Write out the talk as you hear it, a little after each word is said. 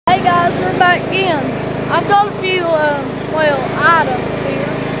back in. I've got a few, items here.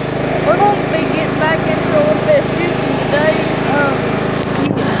 We're going to be getting back into a little bit of shooting today.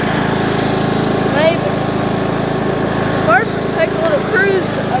 Maybe. First, let's take a little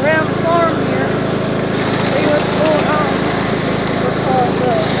cruise around the farm here. See what's going on.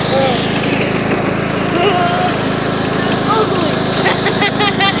 Ugly.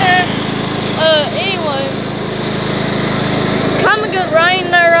 Anyway. It's kind of good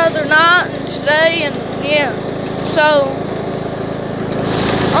rain there other night and today, and yeah. So,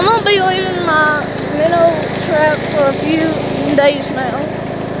 I'm going to be leaving my minnow trap for a few days now.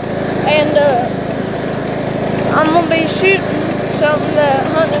 And, I'm going to be shooting something that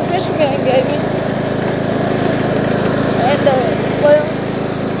Hunting and Fishing Gang gave me. And, well,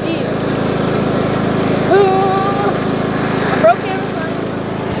 yeah. I broke everything.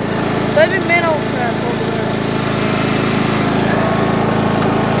 Baby minnow trap over there.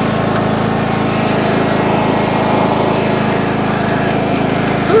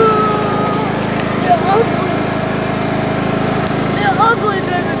 They're ugly,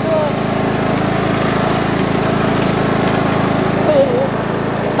 baby girl.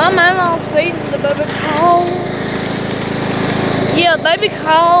 My mama's feeding the baby cow. Yeah, baby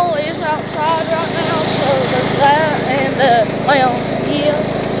cow is outside right now, so there's that, and, well, yeah,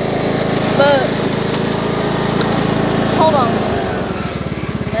 but, hold on,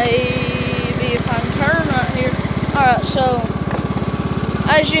 maybe if I can turn right here. Alright, so,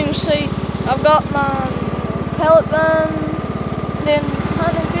 as you can see, I've got my pellet gun, then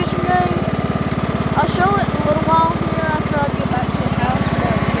Hunting and Fishing Gang. I'll show it in a little while here after I get back to the house.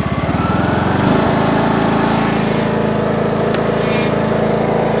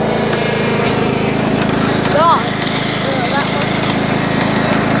 God, that one.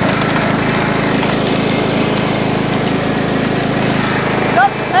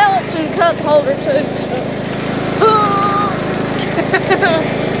 Got the pellets and cup holder too, so.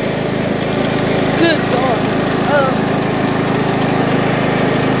 Good God.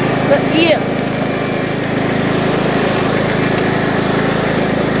 But yeah.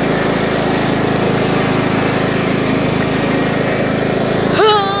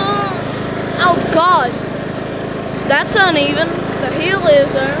 Oh God. That's uneven. The heel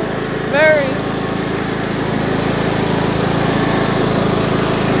is there. Very.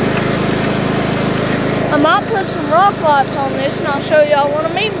 I might put some rock lights on this and I'll show y'all what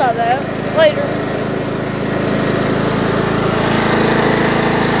I mean by that later.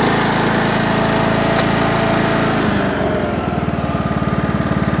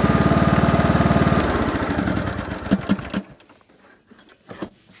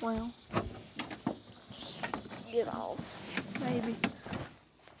 Well, get off. Maybe.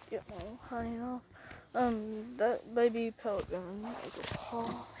 Get my honey off. That baby pellet gun is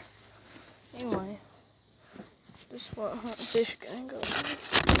hot. Anyway, this is what Hunting Fish Gang goes.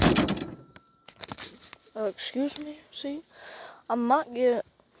 Excuse me, see? I might get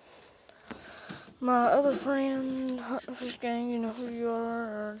my other friend, Hunting Fish Gang, you know who you are,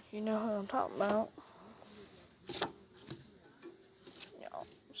 or you know who I'm talking about. Y'all,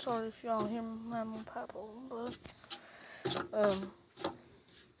 sorry if y'all hear my papa, but,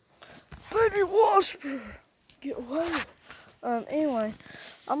 baby wasp, get away. Anyway,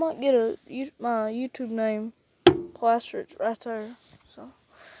 I might get my YouTube name plastered right there. So,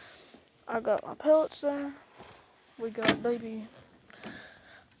 I got my pellets there. We got baby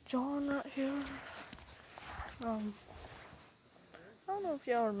John right here. I don't know if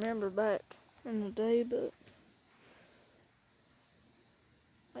y'all remember back in the day, but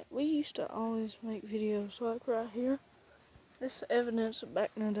like we used to always make videos like right here. This is evidence of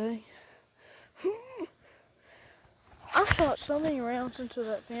back in the day. I've shot so many rounds into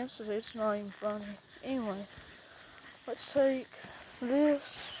that fence that it's not even funny. Anyway, let's take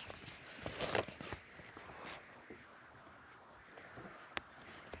this.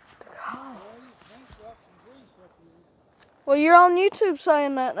 The cow. Well, you're on YouTube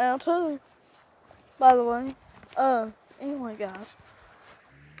saying that now too, by the way. Anyway, guys.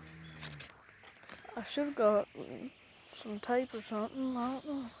 I should have got some tape or something, I don't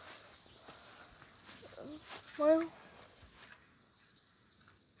know. Well,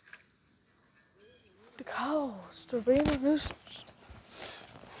 the cows, they're being a nuisance.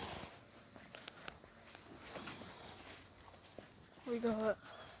 We got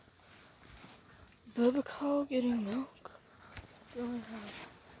Bubba cow getting milk. Then we have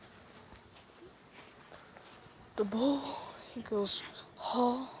the bull, he goes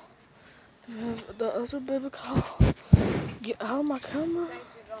haw. Then we have the other Bubba cow. Get out of my camera. He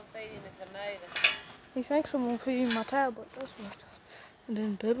thinks you're going to feed him a tomato. He thinks I'm going to feed him my tablet, that's what. And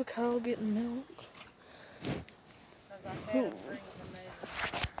then baby cow getting milk.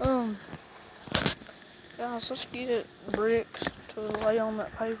 Guys, let's get bricks to lay on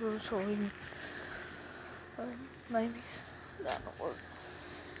that paper so we can, maybe that'll work.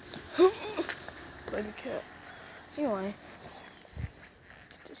 Baby cat. Anyway, get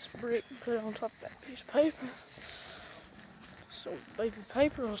this brick and put it on top of that piece of paper. So baby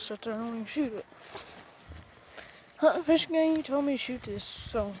paper will sit there and we can shoot it. Hunting fishing game, you told me to shoot this,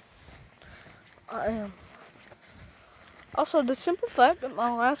 so I am. Also, the simple fact that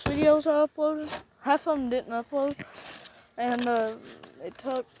my last videos I uploaded, half of them didn't upload, and it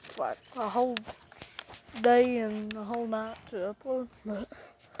took like a whole day and a whole night to upload. But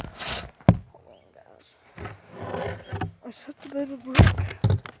hold on, guys. I set the baby brick.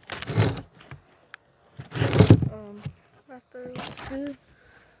 Right there looks good.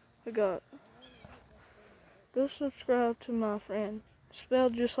 I got. Go subscribe to my friend,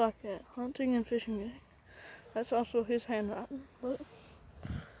 spelled just like that, Hunting and Fishing Gang. That's also his handwriting, but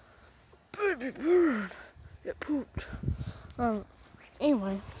baby bird get pooped.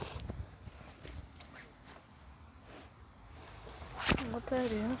 Anyway, what that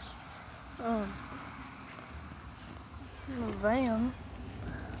is, the van,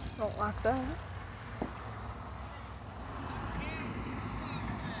 don't like that.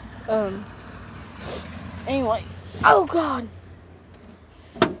 Anyway, oh God,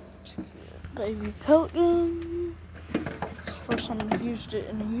 baby pellet gun. It's the first time I've used it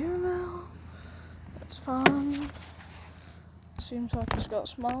in a year now. That's fine. Seems like it's got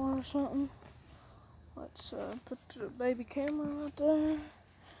smaller or something. Let's put the baby camera right there.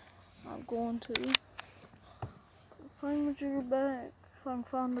 I'm going to put the thingamajigger back. If I can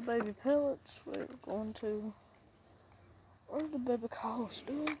find the baby pellets, we're going to. What are the baby cows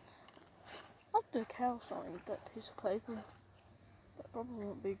doing? I hope the cows don't eat that piece of paper. That probably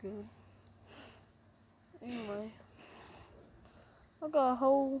won't be good. Anyway, I got a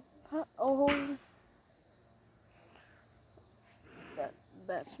whole.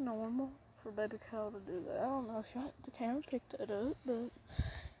 That's normal for baby cow to do that. I don't know if the camera picked that up, but you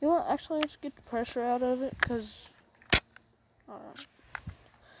know what? Actually, let's get the pressure out of it, cause alright.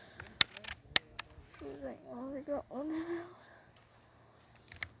 It ain't already got one out.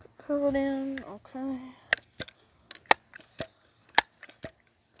 Curl it in, okay.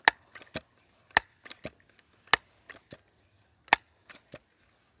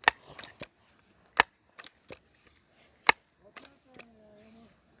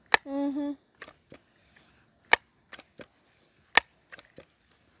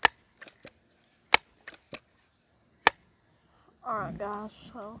 Alright guys,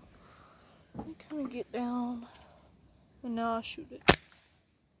 so let me kind of get down and now I shoot it.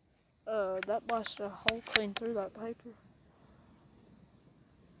 That blasted a hole clean through that paper.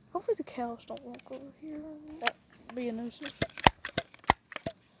 Hopefully the cows don't walk over here. That'd be a nuisance.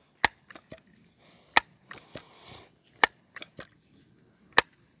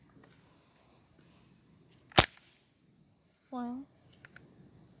 Well,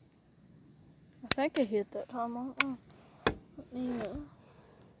 I think it hit that time. I don't know. Let me,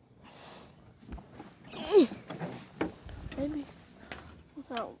 maybe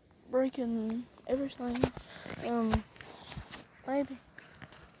without breaking everything, maybe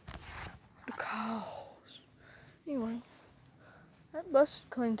the cows. Anyway, that busted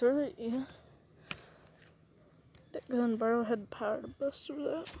clean through it, yeah. That gun barrel had the power to bust through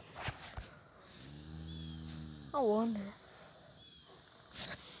that. I wonder.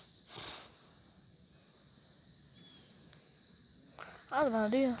 I have an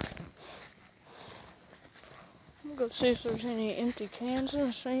idea. I'm gonna go see if there's any empty cans in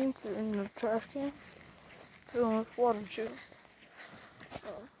the sink or in the trash can. Filling with water too.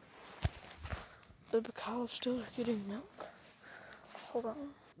 The cow's still getting milk. Hold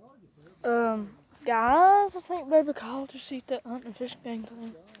on. Guys, I think baby cow just eat that hunting fishing gang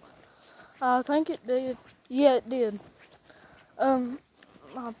thing. I think it did. Yeah, it did.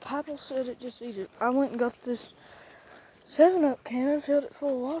 My papa said it just ate it. I went and got this 7-Up can and filled it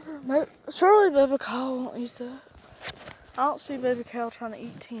full of water. Maybe, surely baby cow won't eat that. I don't see baby cow trying to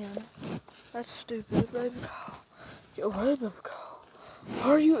eat 10. That's stupid, baby cow. Get away, baby cow.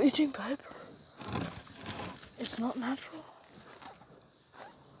 Why are you eating paper? It's not natural.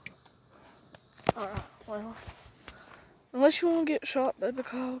 Alright, well. Unless you want to get shot, baby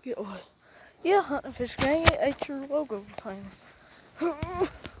cow, get away. Yeah, hunting fish gang, it ate your logo thing.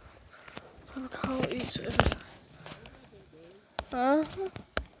 Baby cow eats everything.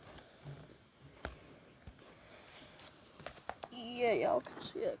 Yeah, y'all can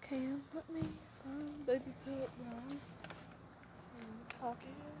see that can. Let me find baby pellet gun.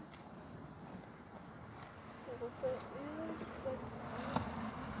 talking. What that is.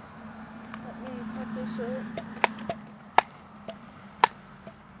 Let me put this up.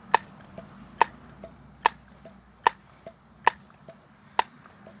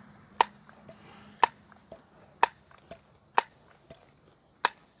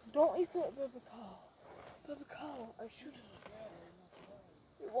 Don't eat that baby cow. Baby cow, I shoot it.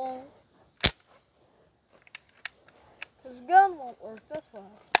 It won't. Cause the gun won't work, that's why.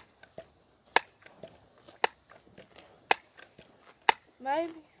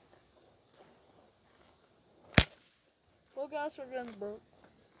 Maybe. Look out, our gun's broke.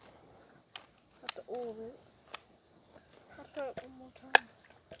 Have to oil it. I'll try it one more time.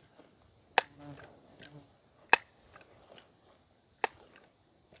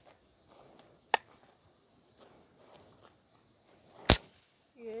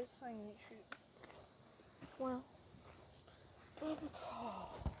 Yeah, this thing ain't shooting. Well, baby cow.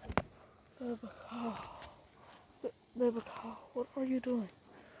 Baby cow. Baby cow, what are you doing?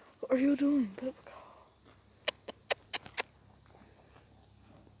 What are you doing, baby cow?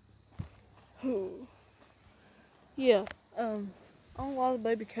 Ooh. Yeah, I don't know why the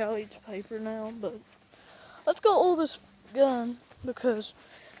baby cow eats paper now, but let's go oil this gun because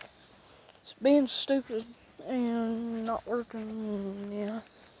it's being stupid and not working, yeah.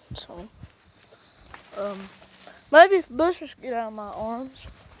 So, maybe if bushes get out of my arms,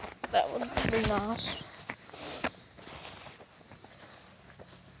 that would be nice.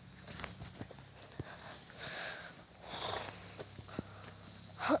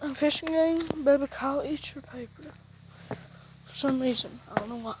 Hunting fishing game, baby cow eats your paper. For some reason, I don't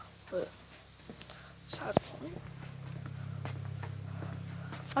know why, but side point.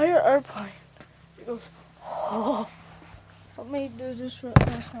 I hear an airplane. It goes, oh. Let me do this right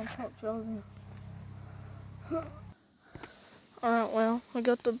now so I talk to y'all again. Alright, well, I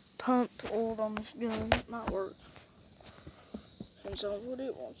got the pump oiled on this gun. It might work. Depends on what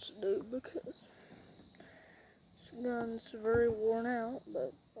it wants to do because this gun's very worn out,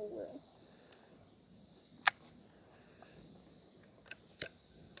 but oh well.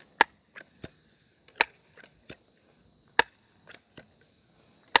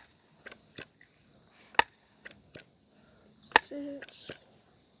 Six,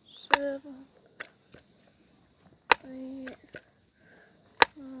 7, 8, 9,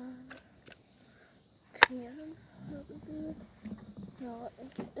 10. That'll be good. Now let me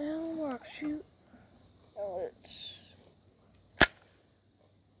get down where I can shoot. Now let's.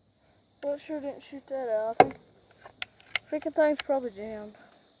 Well, it sure didn't shoot that out. I think freaking thing's probably jammed.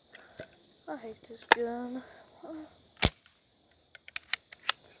 I hate this gun.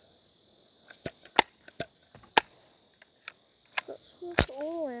 Got so much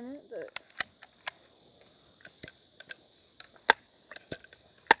oil in it that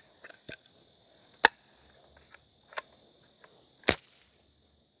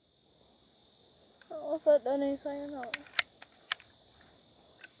I don't know if that done anything or not.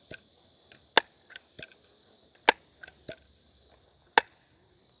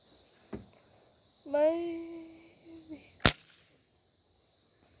 Maybe.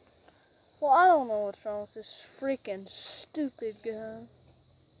 Well, I don't know what's wrong with this freaking stupid gun.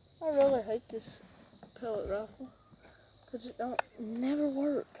 I really hate this pellet rifle because it don't never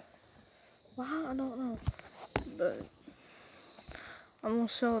work. Why? I don't know. But I'm gonna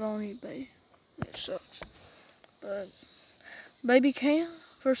sell it on eBay. It sucks. But baby can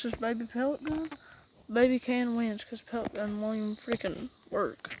versus baby pellet gun. Baby can wins because pellet gun won't even freaking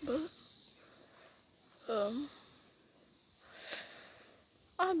work. But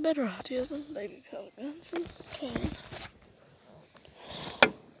I have better ideas than baby pellet guns and can.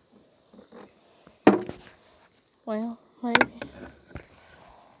 Well, maybe.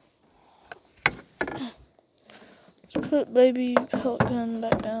 Let's put baby pellet gun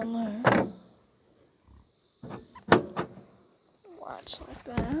back down there. Lights like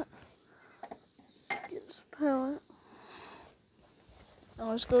that. Get us a pellet.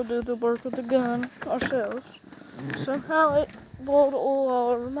 Now let's go do the work with the gun ourselves. Somehow it blowed oil all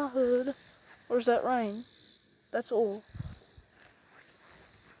over my hood. Where's that rain? That's oil.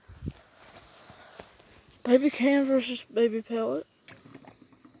 Baby can versus baby pellet.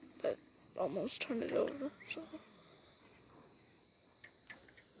 That almost turned it over. So.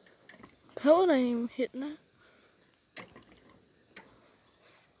 Pellet ain't even hitting that.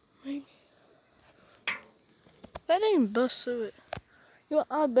 Maybe. That didn't even bust through it. You know,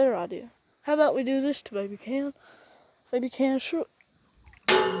 I have a better idea. How about we do this to baby can? Baby can shoot.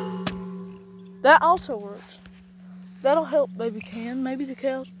 That also works. That'll help baby can. Maybe the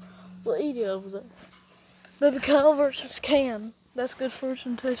cows will eat it over there. Baby cow versus can. That's good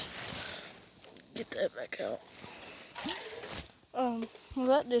fortune taste. Get that back out. Well,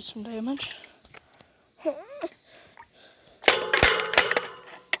 that did some damage.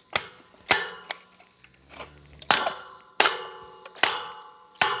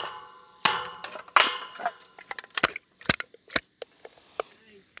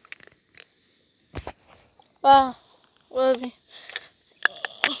 Bye. Love you.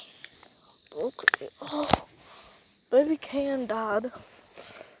 Okay. Oh, baby can died.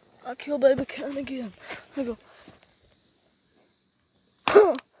 I killed baby can again. I go.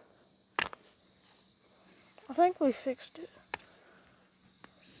 I think we fixed it.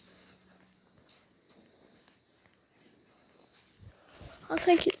 I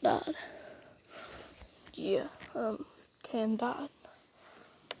think it died. Yeah, can died.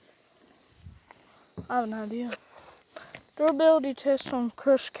 I have an idea. Durability test on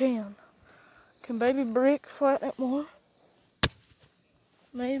crushed can. Can baby brick flatten it more?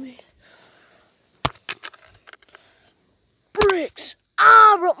 Maybe. Bricks!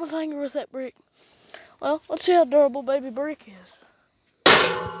 Ah, I broke my finger with that brick. Well, let's see how durable baby brick is.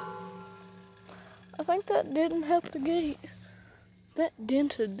 I think that didn't help the gate. That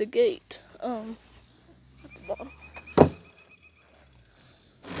dented the gate. At the bottom.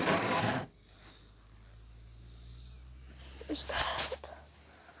 There's that.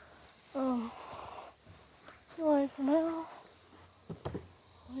 Anyway, for now,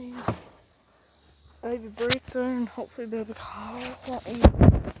 leave baby brick there and hopefully baby Kyle won't eat it.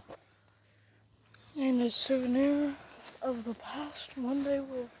 And a souvenir of the past. One day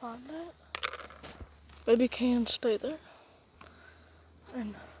we'll find that. Baby can stay there.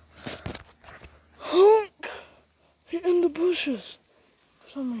 And honk in the bushes for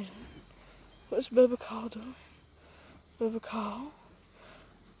some reason. What's baby Kyle doing? Baby Kyle,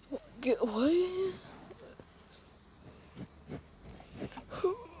 get away.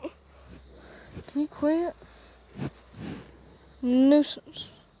 Can you quit? Nuisance.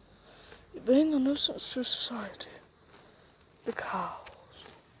 You're being a nuisance to society. The cows.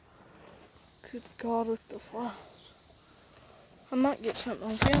 Good God, with the flies. I might get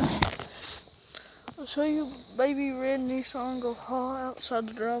something on film. I'll show you baby red Nissan go haul outside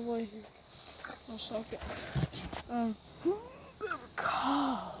the driveway here. In a second. Baby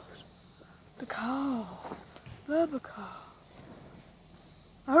cows. The cow. Baby cow.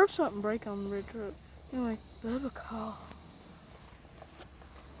 I heard something break on the red truck. Anyway, baby cow.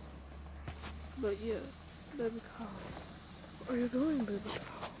 But yeah, baby cow. What are you doing, baby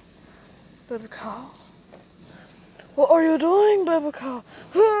cow? Baby cow? What are you doing, baby cow?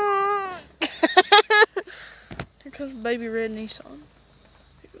 Here comes baby red Nissan.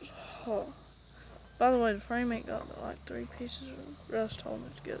 He goes, oh. By the way, the frame ain't got like 3 pieces of rust holding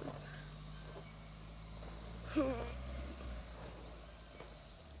it together.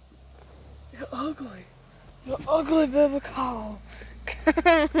 You're ugly. You're ugly, baby cow.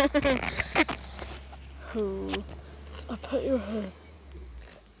 I pet your head.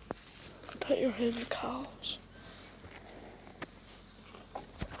 I pet your head with cows.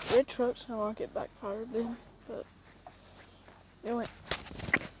 Red truck sound like it backfired then, but anyway.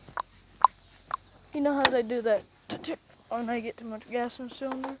 You know how they do that when they get too much gas in the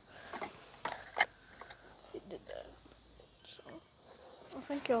cylinder? It did that. So I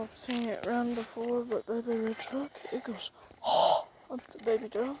think y'all have seen it run before, but baby red truck, it goes up the baby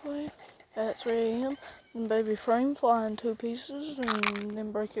driveway at 3 a.m. and baby frame fly in 2 pieces and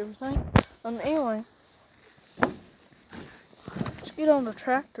then break everything. Anyway, let's get on the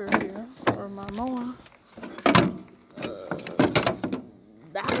tractor here, or my mower.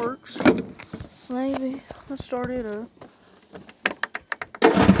 That works. Maybe. Let's start it up.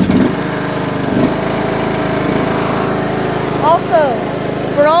 Also,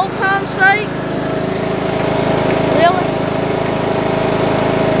 for old time's sake, really?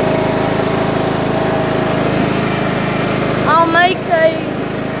 I'll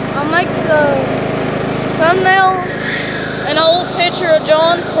make the thumbnail an old picture of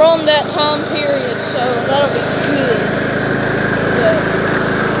John from that time period, so that'll be good. But,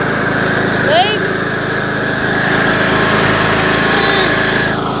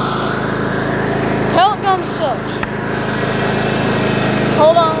 pellet gun sucks.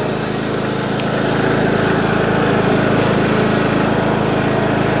 Hold on.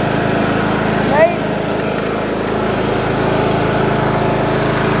 Maybe.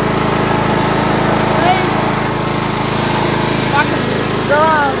 If I can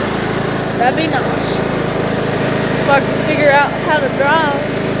drive, that'd be nice. If I can figure out how to drive.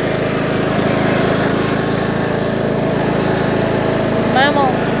 Mama,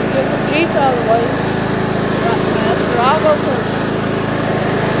 get the Jeep out of the way. Right faster. I'll go first.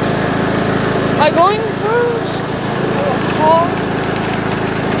 I'm going first. Car.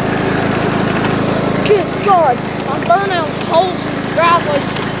 Good God, I'm burning out holes in the driveway.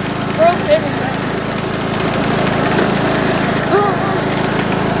 Broke everything.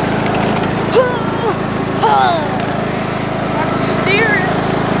 Steering.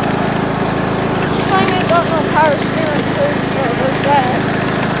 This thing ain't got no power steering too, so there's that.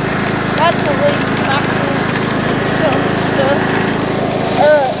 That's what leads back to some stuff.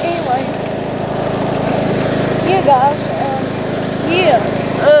 Anyway. Yeah, guys. Yeah.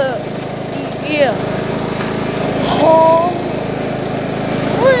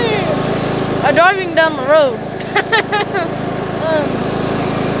 I'm driving down the road.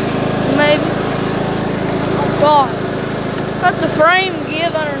 Maybe. Oh God. Let the frame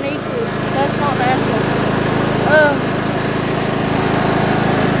give underneath it. That's not natural.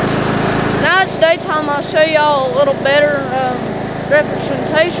 Now it's daytime. I'll show y'all a little better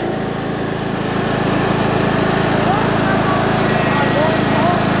representation.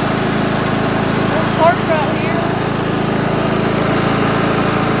 Parked right here.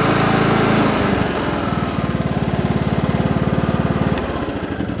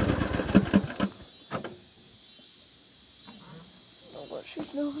 What she's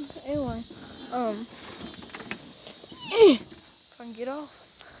doing. Anyway, if I can get off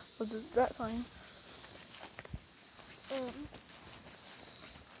with that thing.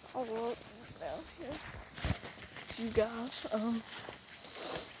 I'll walk down here. You guys,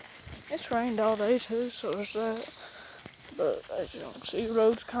 it's rained all day too, so there's that. But as you can see, the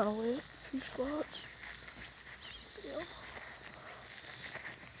road's kind of wet. A few spots.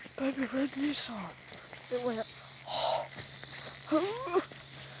 Yeah. Baby red Nissan. It went.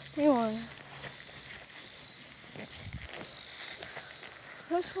 Anyway,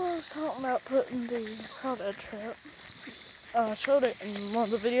 that's what I was talking about, putting the crawdad trap. I showed it in one of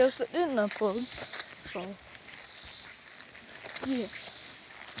the videos that didn't upload. So, yeah.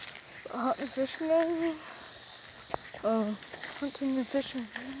 Hunting and fishing game. Hunting and fishing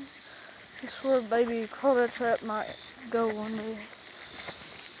game. That's where baby crawdad trap might go one day.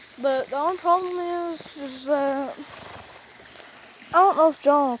 But the only problem is that I don't know if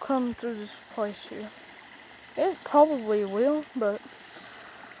John will come through this place here. It probably will, but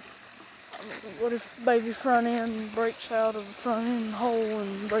I mean, what if baby front end breaks out of the front end hole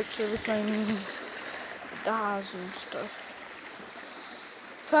and breaks everything and dies and stuff?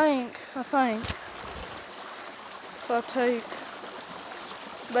 I think if I take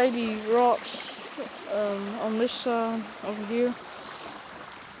baby rocks on this side over here,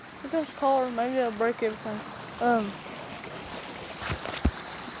 look at this car, maybe I'll break everything.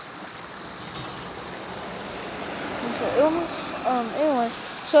 Illness. Anyway,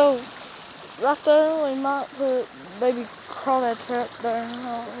 so right there we might put baby crawdad trap there. I don't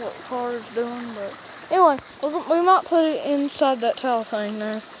know what the car is doing, but anyway, we might put it inside that towel thing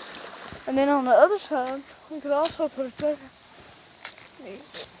there. And then on the other side, we could also put it there.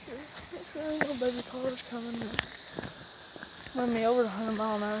 Little baby cars coming to run me over 100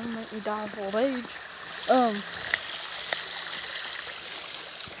 miles an hour and make me die of old age.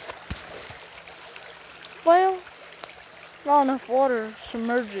 Well, not enough water to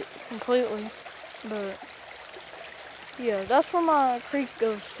submerge it completely, but yeah, that's where my creek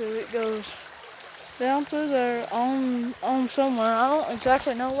goes to. It goes down through there on somewhere. I don't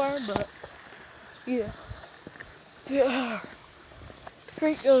exactly know where, but yeah. The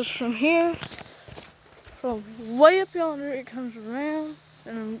creek goes from here, from way up yonder. It comes around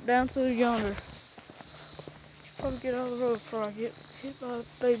and then down through yonder. Probably get out of the road before I get hit by a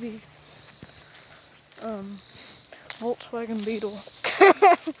baby Volkswagen Beetle.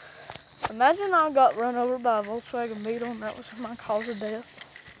 Imagine I got run over by a Volkswagen Beetle and that was my cause of death.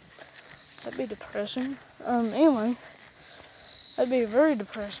 That'd be depressing. Anyway, that'd be very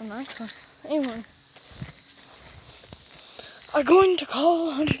depressing actually. Anyway, I'm going to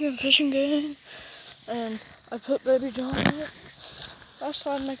call hunting and fishing game, and I put baby John in it. I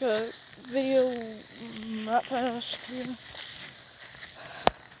started to make a video right past here.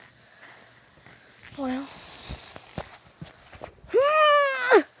 Well.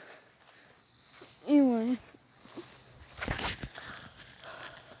 Anyway,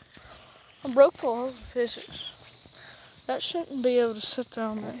 I broke the laws of physics. That shouldn't be able to sit there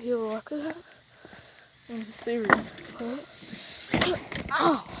on that hill like that, in theory. But,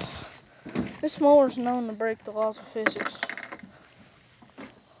 ow! This mower's known to break the laws of physics.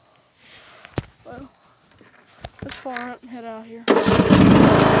 Well, let's fire up and head out here.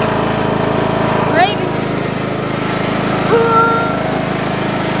 Maybe.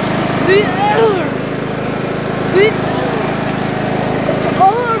 See? It's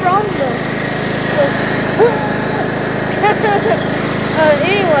all around us.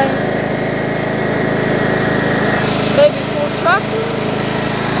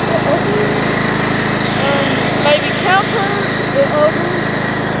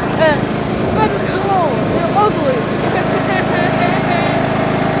 And baby cow, they're ugly.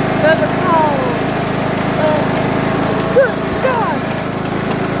 Baby cow. Good God.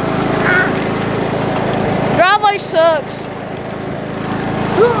 Driveway sucks.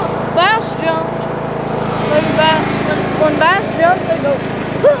 Bass jumped. Baby bass, when bass jump, they go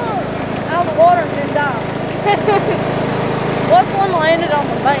out of the water and then die. What if one landed on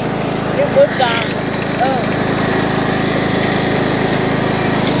the bank? It would die.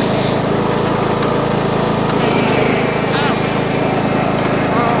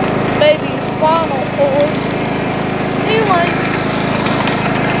 Baby spinal cord. Anyway,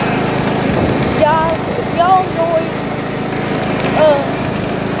 guys, if y'all enjoyed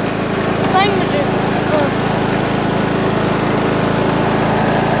thingamajig,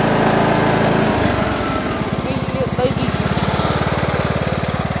 baby,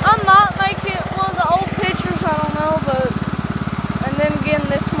 I might make it one of the old pictures, I don't know, but, and then again,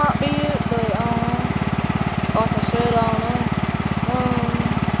 this might be it, but I don't know. Like I said, I don't know.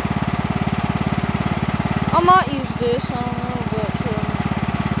 I might use this, I don't know, but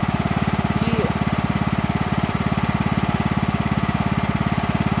yeah.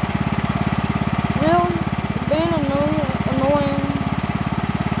 Really? Being annoying.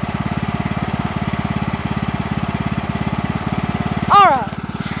 Alright.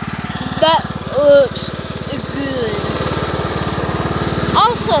 That looks good.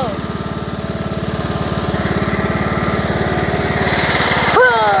 Also,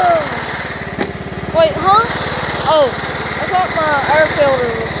 wait, huh? Oh, I thought my air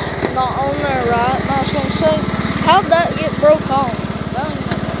filter was not on there, right? And I was gonna say, how'd that get broke off? That ain't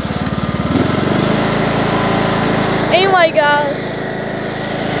make no sense. Anyway, guys,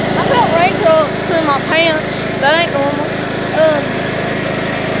 I felt raindrops through my pants. That ain't normal.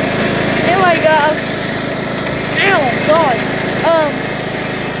 Anyway, guys, ow, God.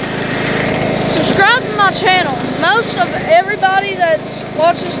 Subscribe to my channel. Most of everybody that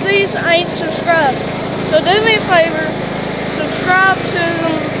watches these ain't subscribed. So do me a favor, subscribe to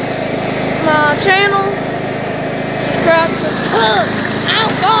my channel, subscribe to, oh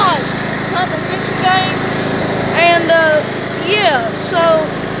God, Hunting Fishing Game, and yeah, so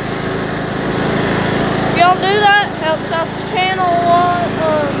if y'all do that, helps out the channel a lot,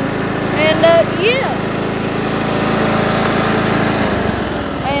 and yeah,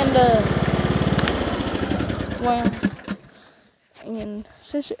 and well, and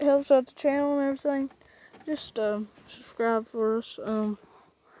since it helps out the channel and everything, just subscribe for us.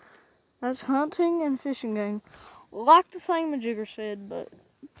 That's Hunting and Fishing Game. Like the thingamajigger said, but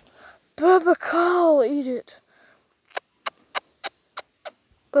Bubba Call, eat it.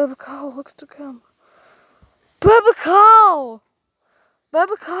 Bubba Call, look at the camera. Bubba Call!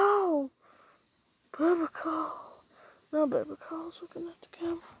 Bubba Call! Bubba Call. No, Baby Cow's looking at the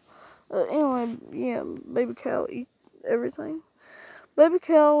camera. Anyway, yeah, Baby Cow eat everything. Baby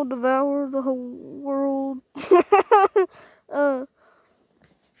cow will devour the whole world.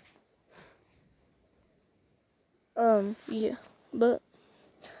 Yeah, but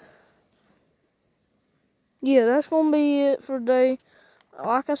yeah, that's gonna be it for today.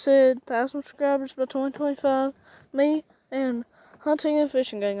 Like I said, 1,000 subscribers by 2025. Me and Hunting and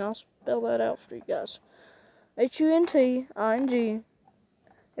Fishing Gang. I'll spell that out for you guys. HUNTING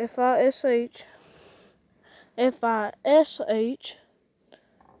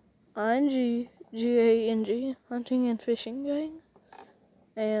FISHING Hunting and Fishing Gang.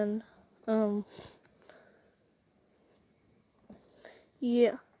 And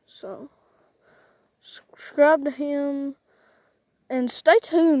yeah, so subscribe to him and stay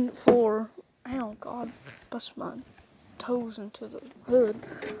tuned for, oh God, bust my toes into the hood,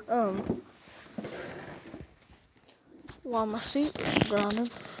 while my seat was grinding.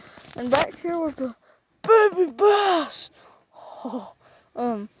 And back here with the baby bass. Oh,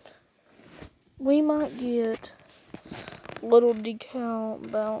 we might get a little decal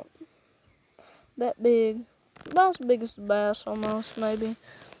about that big, about as big as the bass almost, maybe.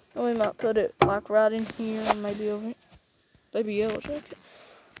 And we might put it like right in here, and maybe over here. Baby yellow jacket.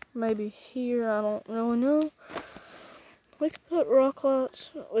 Maybe here, I don't really know. We could put rock lights,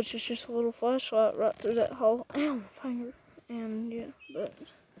 which is just a little flashlight right through that hole. Ow, my finger. And yeah, but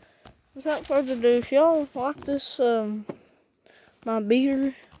without further ado, if y'all like this, my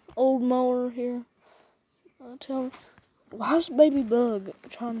beater old mower here, tell me, why is Baby Bug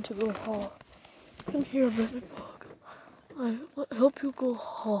trying to go haul? Come here, Baby Bug. I'll help you go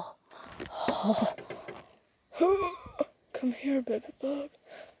haul. Haul. Come here, Baby Bug.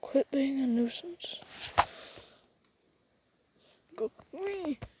 Quit being a nuisance. Go.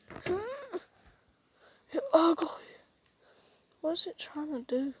 You're ugly. What is it trying to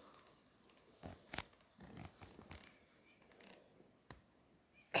do?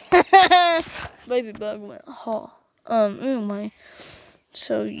 baby bug went ha. Anyway,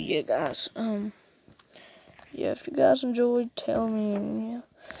 so yeah, guys. Yeah, if you guys enjoyed, tell me, and yeah.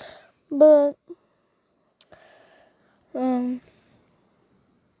 But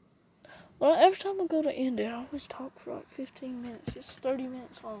well, every time I go to end it, I always talk for like 15 minutes. It's 30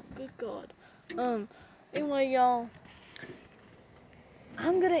 minutes long. Good God. Anyway, y'all,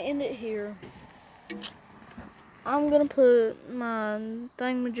 I'm gonna end it here. I'm gonna put my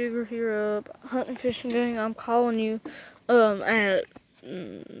thingamajigger here up. Hunting, fishing, gang. I'm calling you. At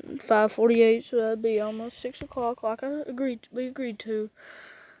 5:48, so that'd be almost 6 o'clock, like we agreed to.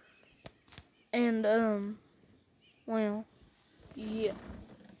 And well, yeah.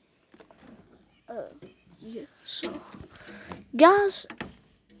 Yeah. So, guys,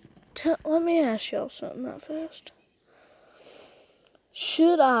 let me ask y'all something right fast.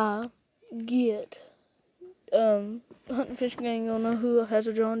 Should I get hunting fishing gang? You'll know who has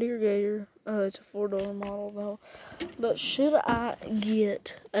a John Deere Gator. It's a 4-door model though. But should I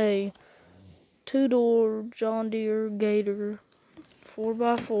get a 2-door John Deere Gator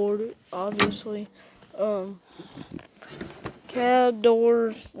 4x4? Obviously, cab,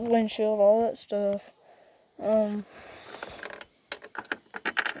 doors, windshield, all that stuff.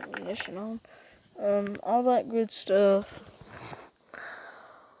 Ignition on. All that good stuff.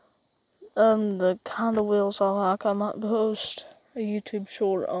 The kind of wheels I like. I might post a YouTube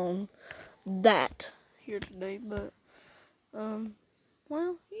short on that here today, but,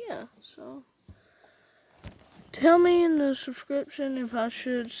 well, yeah, so, tell me in the subscription if I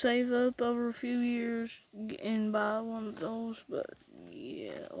should save up over a few years and buy one of those, but,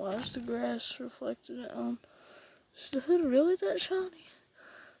 yeah, why is the grass reflected on? Is the hood really that shiny?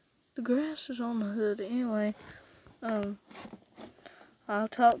 The grass is on the hood. Anyway, I'll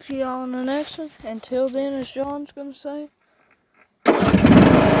talk to y'all in the next one. Until then, as John's gonna say,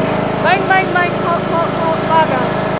 bang, bang, bang, pop, pop, pop, bye, guys.